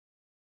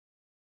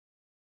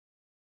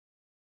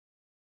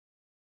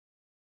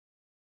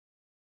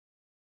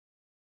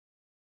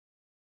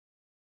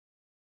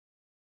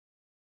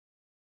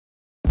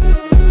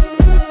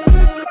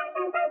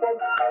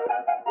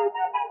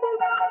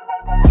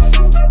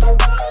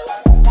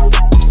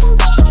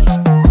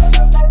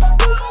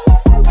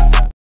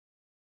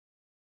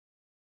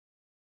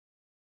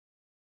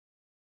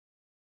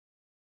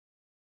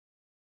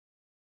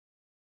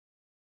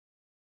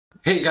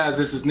Hey guys,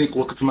 this is Nick.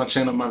 Welcome to my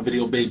channel, my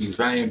video babies.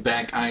 I am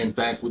back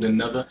with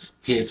another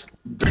hit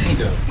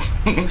banger.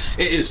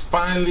 It is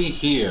finally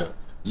here.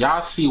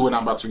 Y'all see what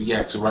I'm about to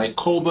react to, right?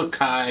 Cobra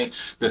Kai,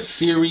 the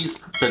series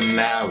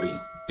finale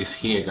is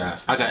here,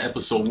 guys. I got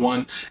episode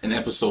 1 and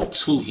episode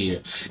 2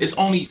 here. It's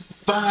only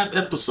 5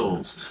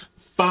 episodes.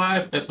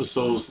 5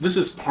 episodes. This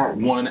is part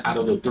 1 out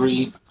of the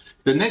 3.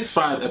 The next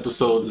 5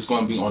 episodes is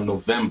going to be on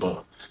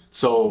November.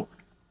 So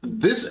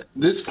this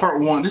is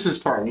part 1.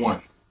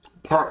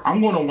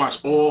 I'm gonna watch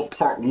all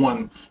part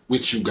 1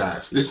 with you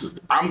guys.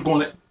 I'm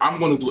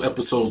gonna do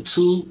episode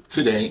 2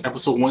 today,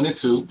 episode 1 and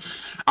 2.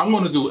 I'm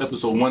gonna do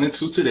episode 1 and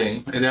 2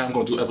 today, and then I'm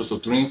gonna do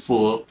episode 3 and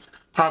 4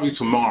 probably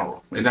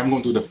tomorrow, and then I'm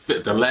gonna do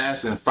the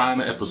last and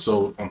final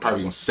episode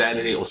probably on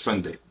Saturday or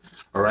Sunday.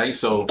 All right.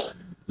 So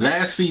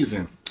last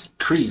season,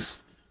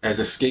 Kreese has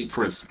escaped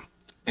prison,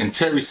 and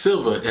Terry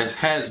Silver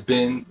has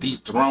been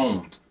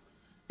dethroned.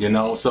 You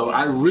know, so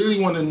I really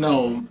want to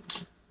know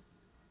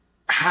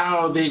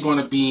how they're going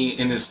to be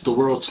in the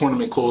world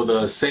tournament called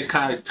the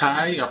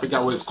 6x1. I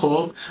forgot what it's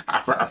called.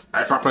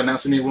 If I'm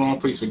pronouncing it wrong,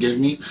 please forgive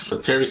me.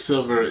 But Terry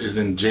Silver is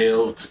in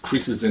jail.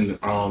 Kreese is in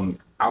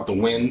out the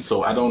wind,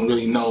 so I don't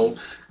really know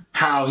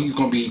how he's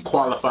going to be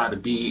qualified to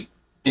be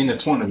in the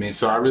tournament.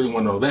 So I really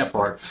want to know that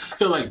part. I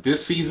feel like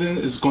this season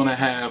is going to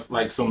have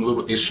like some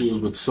little issues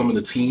with some of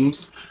the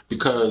teams,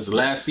 because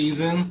last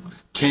season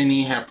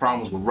Kenny had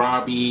problems with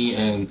Robbie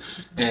and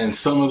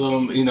some of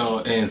them, you know,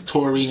 and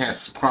Tori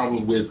has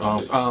problems with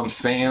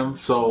Sam.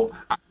 So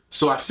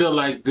I feel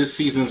like this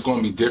season is going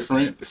to be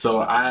different.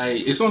 So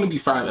it's only be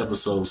 5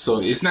 episodes, so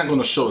it's not going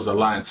to show us a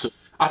lot.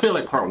 I feel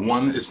like part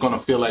 1 is going to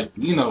feel like,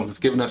 you know, it's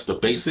giving us the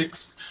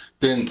basics.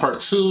 Then part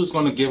 2 is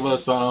going to give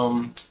us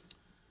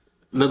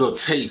little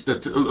taste, a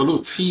little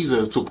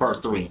teaser to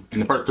part 3,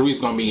 and the part 3 is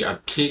going to be a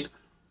kick.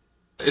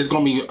 It's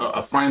going to be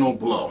a final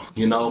blow,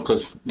 you know,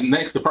 because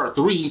the part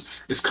 3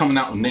 is coming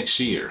out next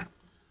year.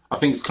 I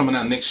think it's coming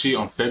out next year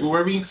on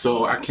February,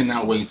 so I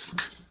cannot wait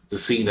to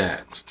see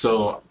that.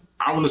 So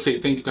I want to say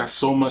thank you guys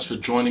so much for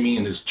joining me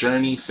in this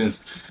journey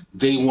since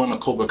day 1 of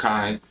Cobra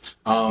Kai.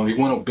 If you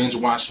want to binge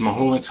watch my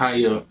whole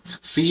entire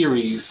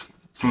series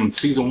from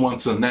season 1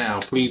 till now,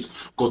 please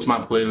go to my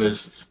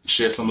playlist and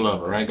share some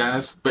love, all right,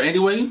 guys? But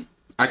anyway,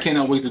 I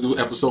cannot wait to do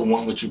episode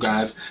 1 with you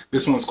guys.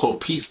 This one's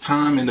called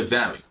Peacetime in the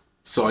Valley.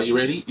 So are you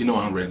ready? You know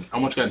I'm ready. I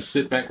want you guys to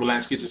sit back,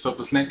 relax, get yourself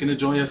a snack, and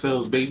enjoy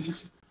yourselves,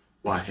 babies.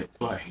 Why hit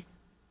play?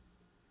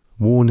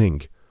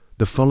 Warning: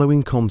 the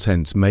following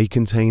content may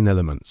contain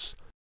elements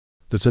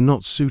that are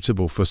not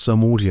suitable for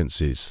some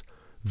audiences.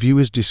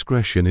 Viewers'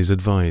 discretion is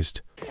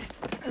advised.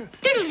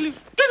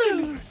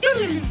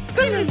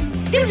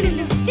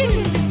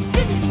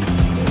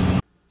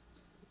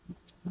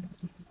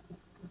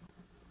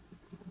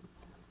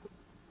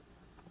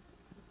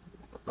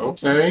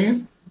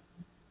 Okay.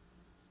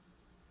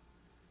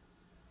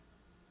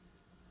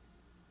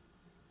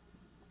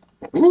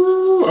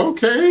 Ooh,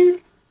 okay.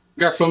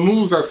 Got some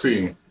moves I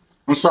see.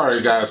 I'm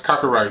sorry, guys.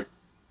 Copyright.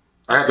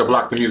 I had to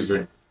block the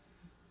music.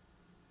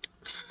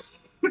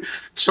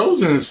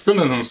 Chosen is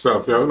feeling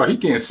himself, yo. Like, he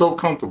getting so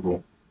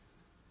comfortable.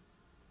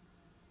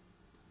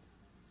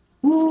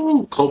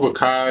 Ooh, Cobra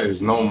Kai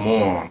is no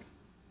more.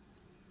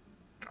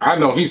 I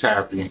know he's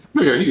happy.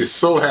 Look at, he is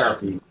so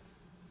happy.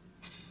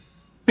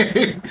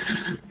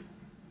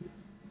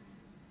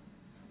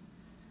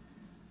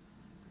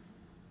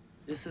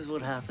 This is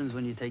what happens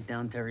when you take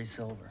down Terry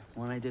Silver.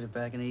 When I did it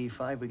back in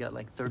 '85, we got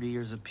like 30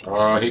 years of peace.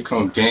 Oh, here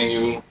comes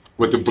Daniel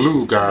with the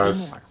blue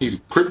guys.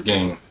 He's Crip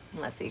Gang.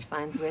 Unless he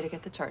finds a way to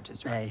get the charges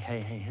dropped. Hey,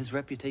 his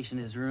reputation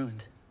is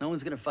ruined. No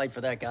one's gonna fight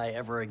for that guy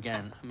ever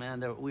again.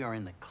 Amanda, we are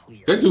in the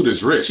clear. That dude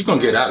is rich. He gonna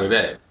get out of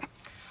that.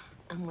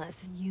 Unless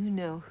you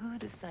know who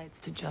decides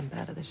to jump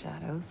out of the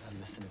shadows.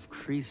 Listen, if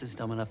Kreese is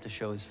dumb enough to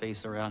show his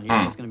face around here,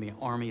 there's gonna be an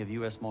army of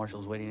U.S.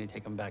 Marshals waiting to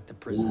take him back to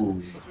prison. Ooh.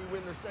 We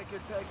win the second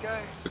tech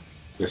guy.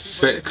 The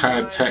set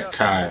kind of tech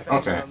Kai.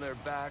 Okay.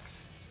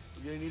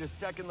 You're gonna need a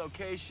second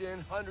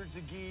location, hundreds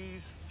of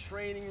geese,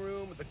 training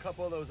room with a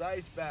couple of those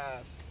ice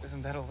baths.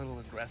 Isn't that a little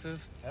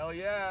aggressive? Hell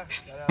yeah.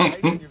 Gotta have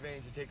ice in your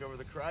veins to take over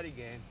the karate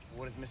game.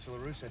 What does Mr.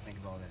 LaRusso think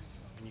of all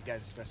this? And you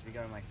guys are supposed to be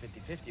going like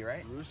 50-50,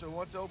 right? Russo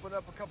wants to open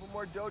up a couple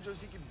more dojos.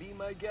 He can be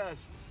my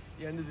guest.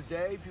 At the end of the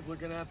day, people are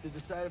gonna have to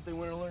decide if they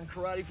want to learn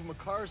karate from a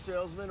car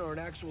salesman or an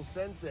actual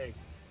sensei.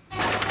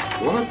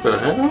 What the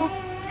hell?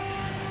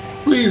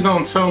 Please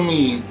don't tell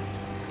me.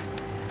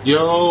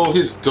 Yo,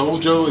 his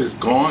dojo is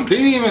gone. They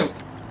didn't even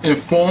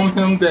inform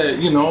him that,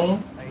 you know,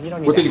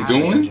 what they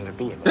doing.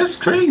 That's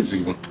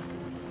crazy.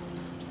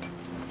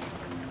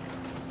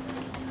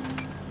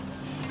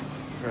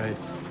 Right.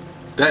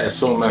 That is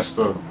so messed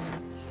up.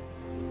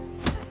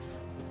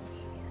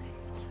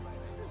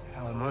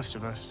 Hell, most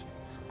of us.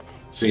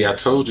 See, I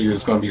told you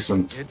there's gonna be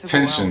some It took a while for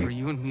tension.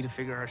 you and me to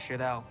figure our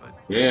shit out, but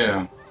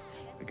Yeah,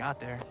 we got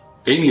there.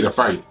 they need a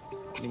fight.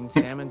 I mean,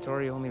 Sam and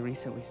Tori only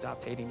recently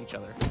stopped hating each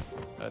other,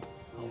 but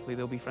hopefully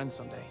they'll be friends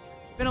someday.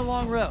 Been a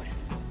long road,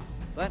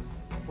 but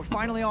we're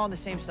finally all on the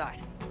same side.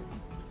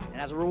 And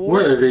as a reward,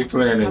 What are they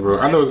planning, bro?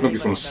 I know it's gonna be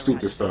some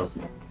stupid stuff.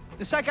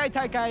 The Sekai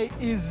Taikai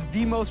is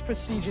the most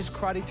prestigious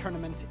karate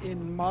tournament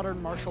in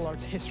modern martial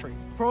arts history.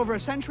 For over a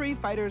century,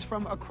 fighters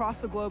from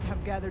across the globe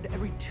have gathered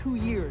every 2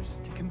 years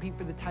to compete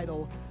for the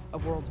title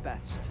of world's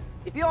best.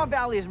 If Elon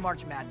Valley is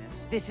March Madness,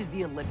 this is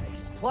the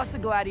Olympics, plus the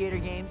Gladiator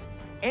Games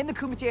and the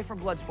Kumite from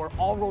Bloodsport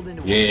all rolled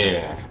into one.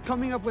 Yeah.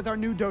 Coming up with our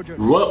new dojo.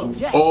 What?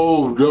 Yes.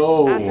 Oh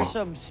no. After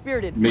some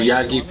spirited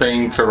Miyagi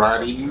Fang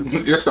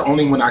Karate. That's the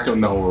only one I can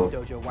know of.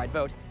 dojo wide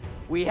vote,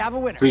 we have a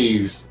winner.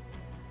 Please.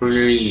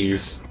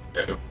 Please.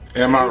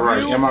 Am I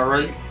right? Am I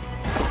right?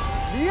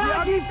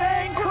 Miyagi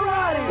Fang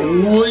Karate!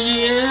 Oh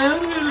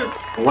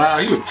yeah. Wow,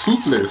 he was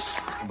toothless.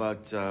 How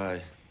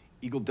about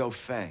Eagle Do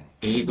Fang?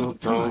 Eagle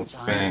Do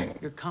Fang.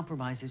 Your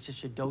compromise is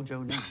just your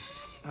dojo name.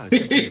 Oh,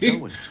 it's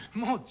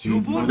got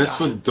your dojo in it. That's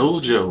for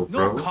dojo,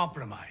 No bro.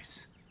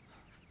 compromise.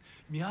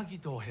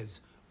 Miyagi-Do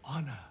has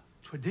honor,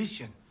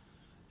 tradition.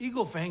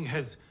 Eagle Fang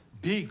has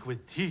big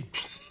with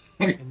teeth.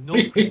 And no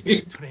place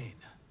to train.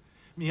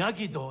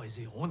 Miyagi-Do is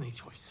the only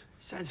choice.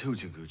 Says who,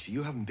 Taguchi?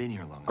 You haven't been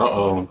here long.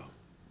 Uh-oh.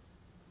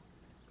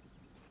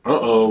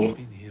 Uh-oh. I've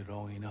been here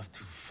long enough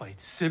to fight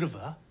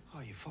Silva.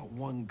 Oh, you fought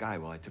one guy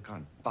while I took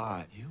on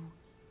 5. You,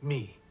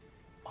 me,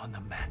 on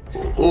the mat.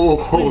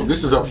 Oh,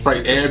 this is a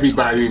fight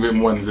everybody been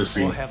wanting to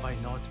see. Or have I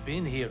not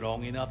been here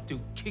long enough to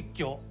kick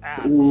your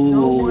ass?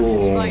 No one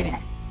is Ooh. fighting.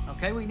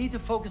 Okay, we need to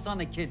focus on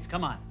the kids.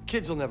 Come on.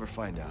 Kids will never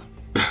find out.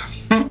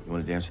 You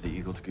want to dance with the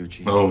Eagle,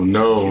 Taguchi? Oh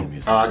no.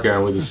 Oh, I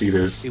can't wait to see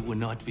this. It would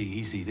not be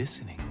easy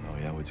listening. Oh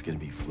yeah, it's gonna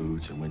be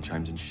flutes and wind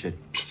chimes and shit.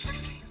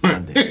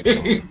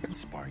 Monday,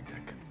 sparring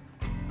deck.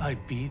 I'd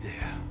be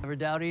there. Never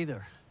doubt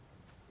either.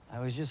 I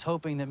was just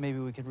hoping that maybe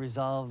we could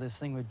resolve this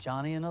thing with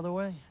Johnny another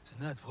way.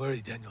 Do not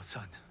worry,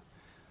 Daniel-san.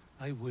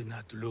 I will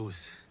not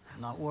lose.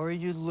 I'm not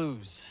worried you'd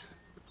lose.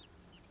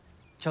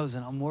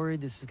 Chosen, I'm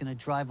worried this is gonna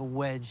drive a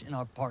wedge in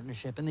our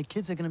partnership, and the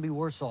kids are gonna be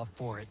worse off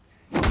for it.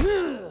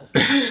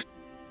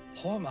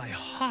 Pour my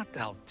heart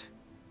out.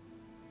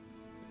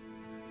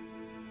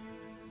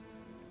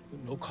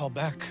 No call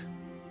back.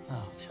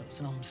 Oh,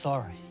 Chosen, I'm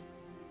sorry.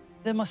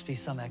 There must be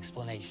some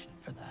explanation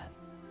for that.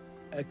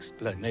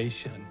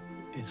 Explanation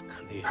is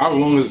clear. How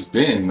long has it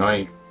been?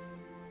 Like,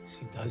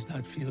 She does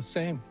not feel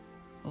same.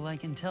 Well, I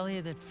can tell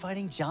you that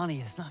fighting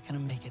Johnny is not gonna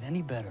make it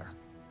any better.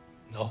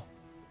 No.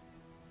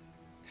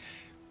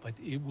 But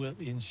it will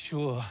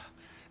ensure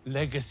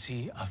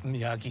legacy of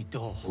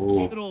Miyagi-Do.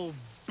 ooh. Little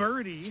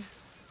birdie.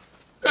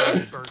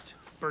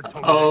 Bert told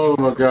me Oh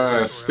that my he's god,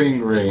 going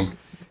Stingray.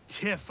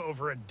 tiff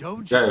over a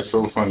dojo. That is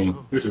so funny.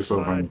 This is so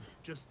But funny.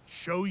 just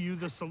show you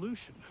the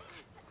solution.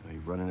 Are you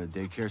running a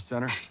daycare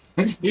center?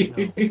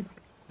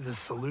 The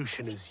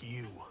solution is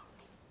you.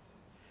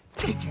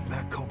 Taking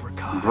back Cobra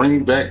Kai.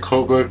 Bring back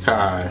Cobra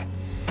Kai.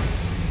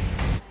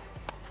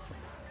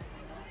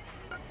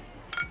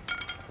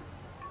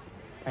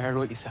 I heard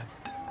what you said.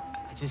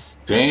 I just...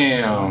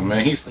 Damn,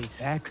 man, he's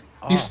Back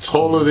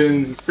taller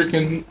than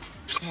freaking.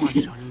 Come on,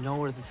 Sean, you know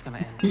where this is gonna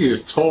end. He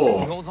is If he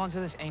tall. holds on to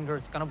this anger,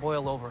 it's gonna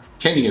boil over.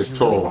 Kenny is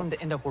You really want tall. him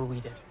to end up where we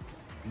did.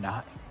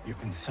 Not your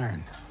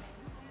concern.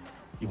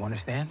 You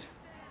understand?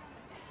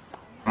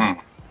 Hmm.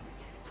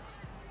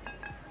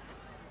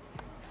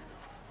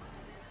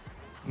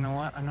 You know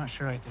what? I'm not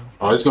sure I do.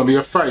 Oh, it's gonna be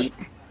a fight.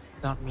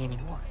 Not me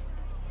anymore.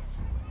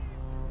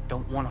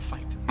 Don't want to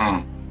fight.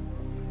 Hmm.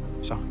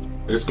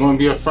 Sean, It's gonna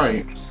be a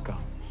fight. let's go.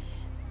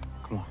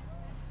 Come on.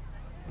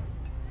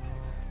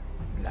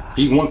 Nah.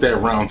 He want that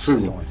round It's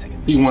two. only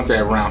taking He want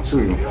that round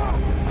two.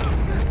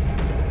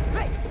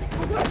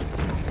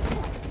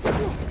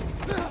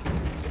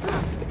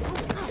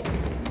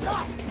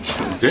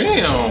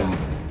 Damn.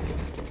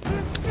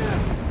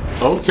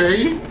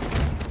 Okay.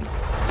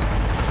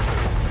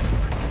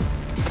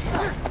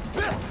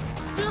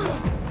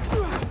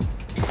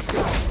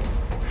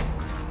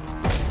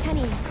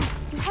 Kenny,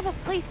 you have a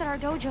place at our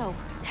dojo.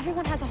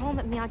 Everyone has a home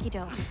at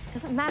Miyagi-Do.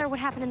 Doesn't matter what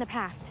happened in the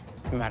past.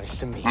 It matters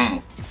to me. Hmm.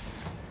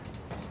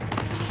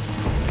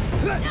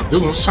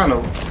 Dude, I was trying to.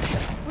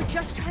 We're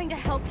just trying to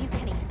help you,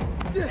 Kenny.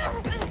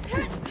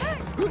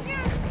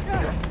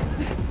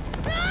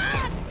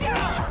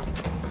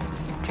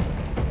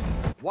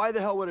 Why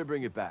the hell would I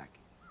bring it back?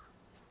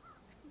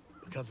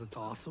 Because it's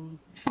awesome.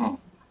 Hmm.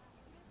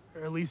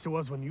 Or at least it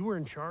was when you were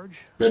in charge.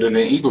 Better than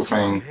Eagle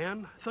Fang.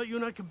 Man, I thought you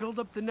and I could build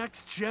up the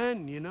next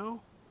gen, you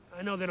know?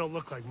 I know they don't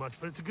look like much,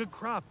 but it's a good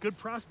crop, good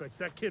prospects.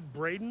 That kid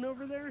Braden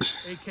over there,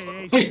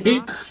 AKA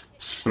Snots.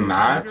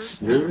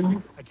 Snots? Really?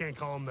 I can't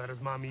call him that. His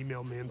mom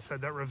emailed me and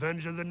said that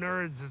Revenge of the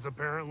Nerds is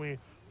apparently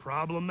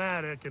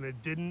problematic and it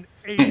didn't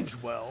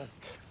age well.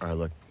 All right,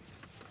 look.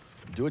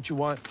 Do what you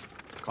want.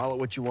 Call it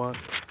what you want.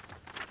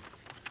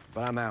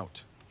 But I'm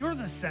out. You're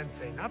the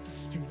sensei, not the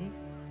student.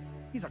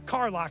 He's a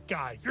car lot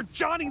guy. You're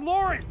Johnny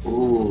Lawrence.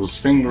 Ooh,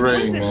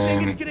 Stingray, Win this thing,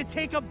 man. it's gonna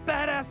take a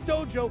badass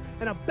dojo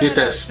and a badass Get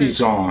that speech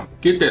sensei. on.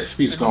 Get that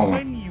speech And going.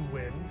 when you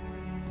win,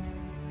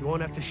 you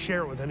won't have to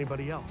share it with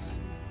anybody else.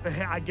 But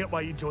hey, I get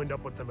why you joined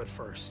up with them at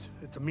first.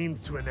 It's a means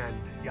to an end.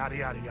 Yada,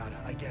 yada, yada.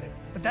 I get it.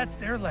 But that's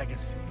their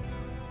legacy.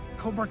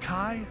 Cobra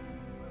Kai,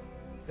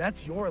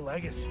 that's your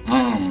legacy.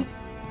 Mm.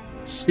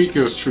 Speak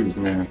your truth,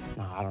 man.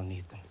 No, I don't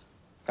need that.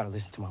 Gotta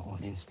listen to my own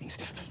instincts.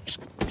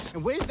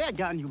 And where's that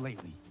gotten you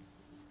lately?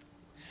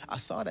 I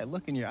saw that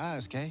look in your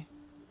eyes, Kay.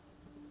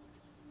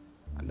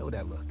 I know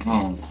that look.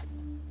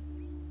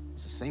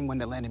 It's the same one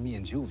that landed me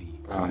in juvie.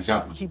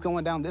 You keep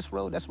going down this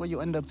road, that's where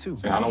you'll end up too.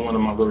 I don't want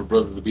my little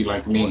brother to be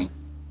like me.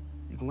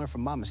 You can learn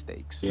from my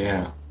mistakes.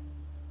 Yeah.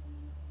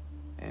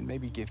 And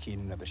maybe give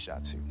Keaton another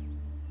shot too.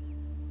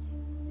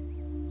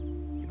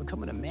 You're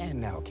becoming a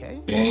man now,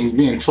 okay? And you're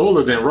being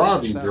taller than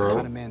Robbie, bro. The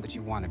kind of man that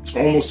you want to be.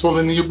 Almost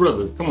taller than your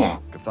brother. Come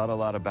on. I've thought a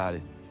lot about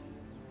it.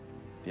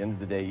 At the end of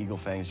the day, Eagle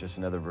Fang's just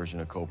another version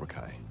of Cobra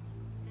Kai.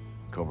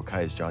 Cobra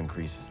Kai is John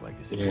Kreese's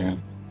legacy. Yeah.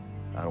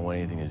 I don't want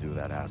anything to do with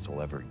that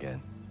asshole ever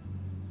again.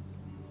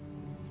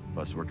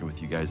 Plus, working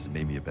with you guys has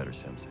made me a better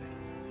sensei.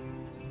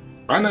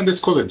 Why not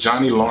just call it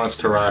Johnny Lawrence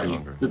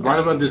Karate? Why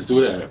don't I just do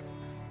that?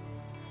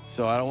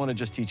 So I don't want to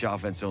just teach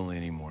offense only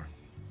anymore.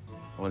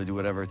 I want to do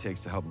whatever it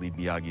takes to help lead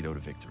Miyagi-Do to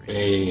victory.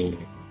 Hey.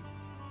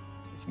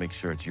 Let's make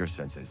sure it's your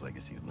sensei's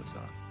legacy that lives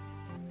on.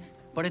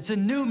 But it's a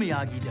new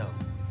Miyagi-Do.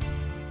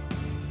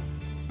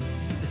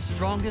 The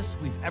strongest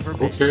we've ever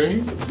been.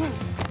 Okay.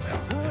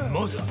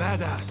 Most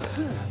badass.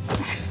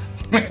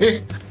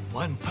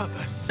 One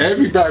purpose.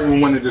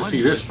 Everybody wanted to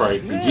see this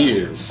fight for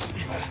years.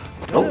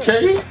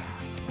 Okay.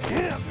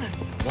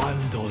 One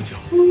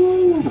dojo.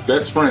 Ooh,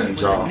 best friends,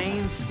 y'all.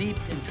 Name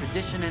steeped in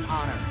tradition and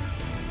honor.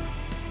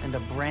 And a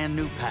brand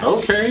new path.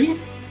 Okay.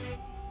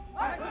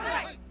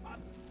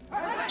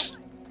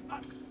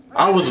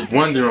 I was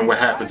wondering what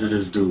happened to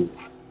this dude.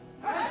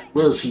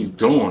 What is he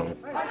doing?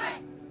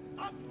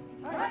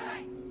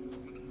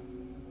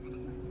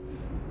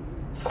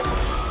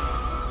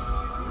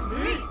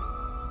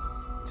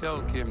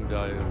 Tell Kim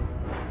Daya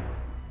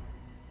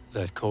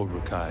that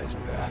Cobra Kai is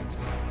back.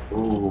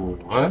 Ooh,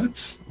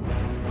 what?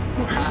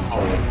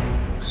 Wow.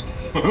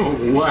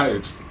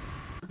 What?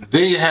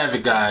 There you have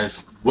it,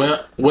 guys.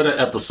 What an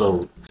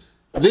episode.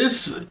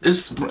 This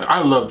is,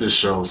 I love this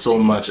show so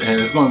much,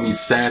 and it's going to be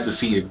sad to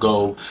see it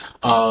go.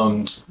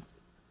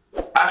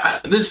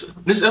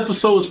 This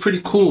episode was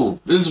pretty cool.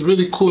 This is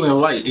really cool and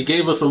light. It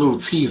gave us a little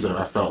teaser,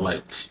 I felt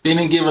like. They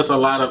didn't give us a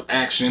lot of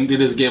action. They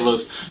just gave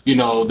us, you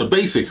know, the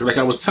basics, like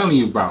I was telling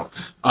you about.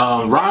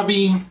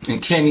 Robbie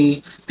and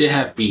Kenny, they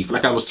have beef.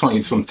 Like I was telling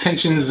you, some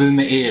tensions in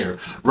the air.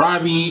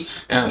 Robbie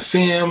and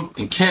Sam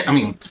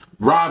and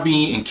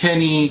Robbie and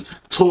Kenny,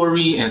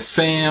 Tori and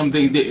Sam,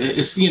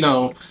 it's, you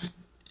know,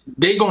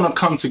 they're gonna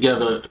come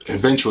together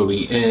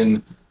eventually.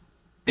 And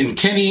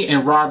Kenny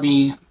and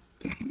Robbie,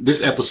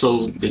 this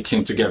episode, they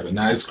came together.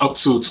 Now it's up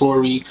to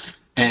Tori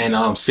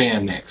and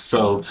Sam next.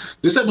 So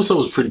this episode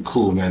was pretty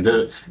cool, man.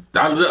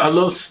 I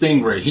love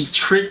Stingray. He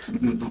tricked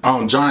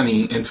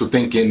Johnny into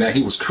thinking that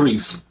he was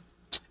Kreese.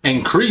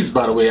 And Kreese,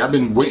 by the way, I've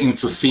been waiting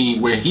to see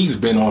where he's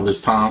been all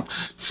this time.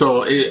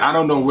 So I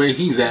don't know where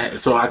he's at.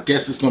 So I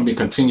guess it's going to be a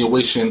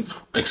continuation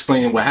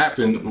explaining what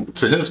happened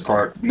to his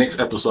part next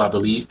episode, I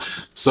believe.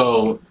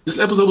 So this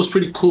episode was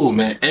pretty cool,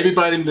 man.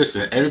 Everybody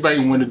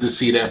wanted to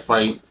see that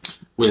fight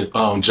with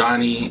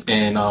Johnny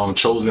and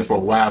Chosen for a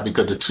while,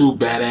 because the two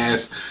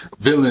badass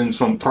villains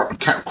from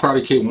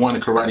Karate Kid 1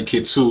 and Karate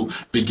Kid 2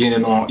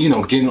 beginning on, you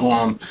know, getting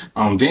on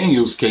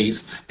Daniel's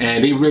case,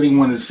 and they really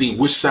wanted to see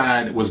which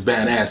side was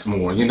badass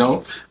more, you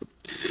know,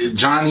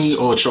 Johnny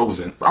or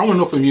Chosen. I want to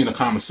know from you in the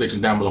comment section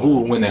down below who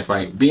will win that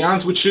fight. Be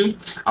honest with you,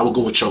 I will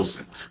go with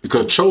Chosen,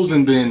 because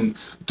Chosen been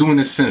doing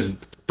this since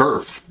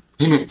birth.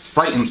 He's been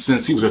fighting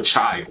since he was a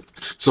child,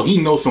 so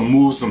he knows some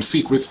moves, some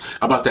secrets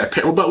about that.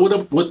 About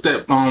what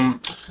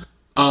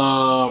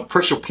that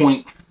pressure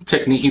point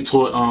technique he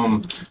taught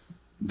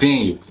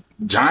Daniel.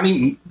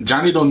 Johnny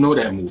don't know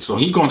that move, so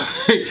he gonna.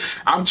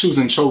 I'm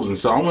choosing Chosen,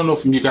 so I want to know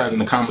from you guys in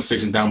the comment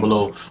section down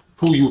below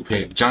who you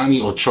pick, Johnny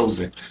or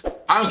Chosen.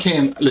 I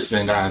can't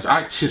listen, guys.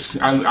 I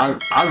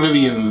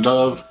really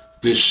love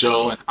this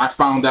show. I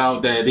found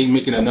out that they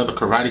making another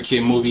Karate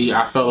Kid movie.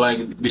 I felt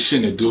like they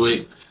shouldn't do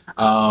it.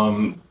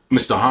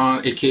 Mr.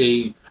 Han,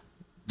 aka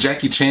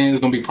Jackie Chan, is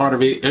gonna be part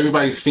of it.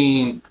 Everybody's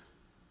seen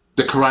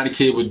the Karate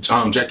Kid with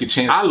Jackie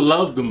Chan. I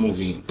love the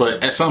movie,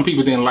 but some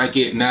people didn't like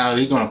it. Now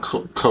they're gonna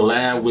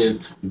collab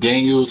with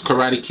Daniel's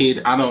Karate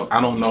Kid. I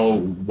don't know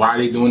why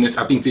they're doing this.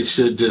 I think they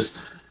should just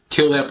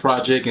kill that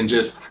project and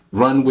just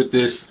run with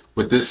this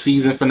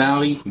season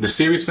finale, the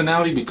series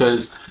finale,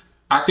 because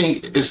I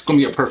think it's gonna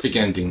be a perfect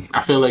ending.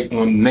 I feel like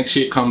when next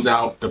year comes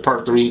out, the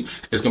part 3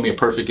 is gonna be a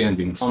perfect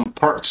ending.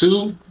 Part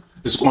 2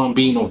 is going to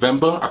be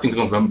November. I think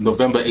it's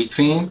November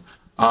 18,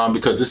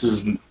 because this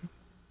is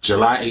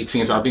July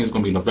 18, so I think it's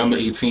going to be November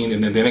 18,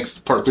 and then the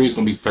next part 3 is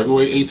going to be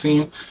February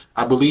 18,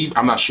 I believe.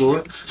 I'm not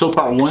sure. So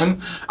part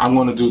 1, I'm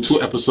going to do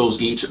 2 episodes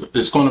each.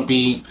 It's going to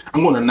be,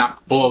 I'm going to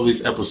knock all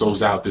these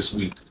episodes out this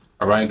week.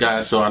 All right,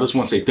 guys. So I just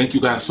want to say thank you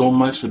guys so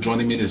much for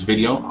joining me in this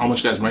video. I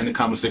want you guys write in the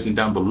comment section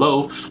down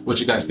below what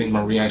you guys think of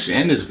my reaction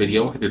and this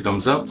video. Hit the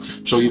thumbs up.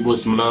 Show you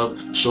boys some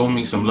love. Show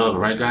me some love.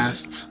 All right,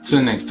 guys.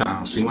 Till next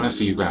time. See you when I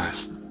see you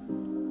guys.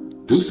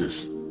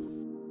 Deuces.